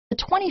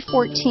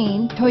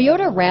2014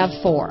 Toyota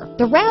RAV4.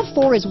 The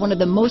RAV4 is one of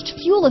the most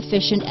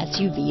fuel-efficient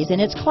SUVs in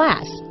its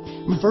class.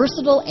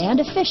 Versatile and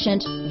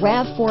efficient,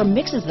 RAV4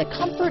 mixes the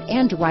comfort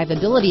and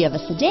drivability of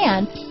a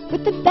sedan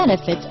with the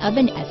benefits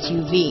of an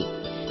SUV.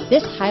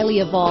 This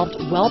highly evolved,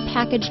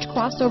 well-packaged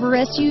crossover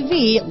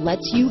SUV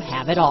lets you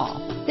have it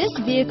all. This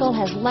vehicle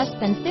has less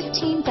than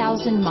 15,000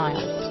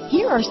 miles.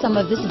 Here are some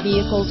of this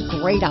vehicle's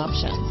great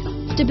options: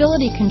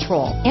 stability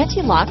control,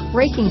 anti-lock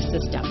braking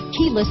system,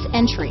 keyless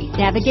entry,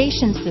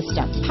 navigation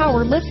system,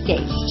 power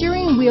liftgate,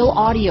 steering wheel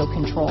audio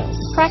controls,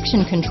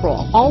 traction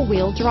control,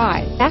 all-wheel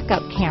drive,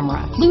 backup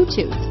camera,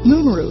 Bluetooth,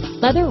 moonroof,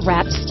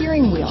 leather-wrapped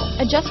steering wheel,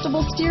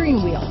 adjustable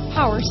steering wheel,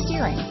 power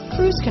steering,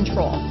 cruise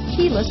control,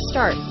 keyless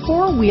start,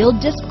 four-wheel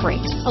disc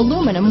brakes,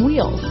 aluminum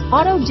wheels,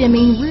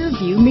 auto-dimming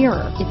rear-view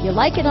mirror. If you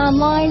like it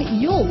online,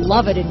 you'll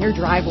love it in your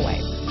driveway.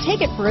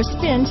 Take it for a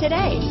spin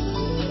today.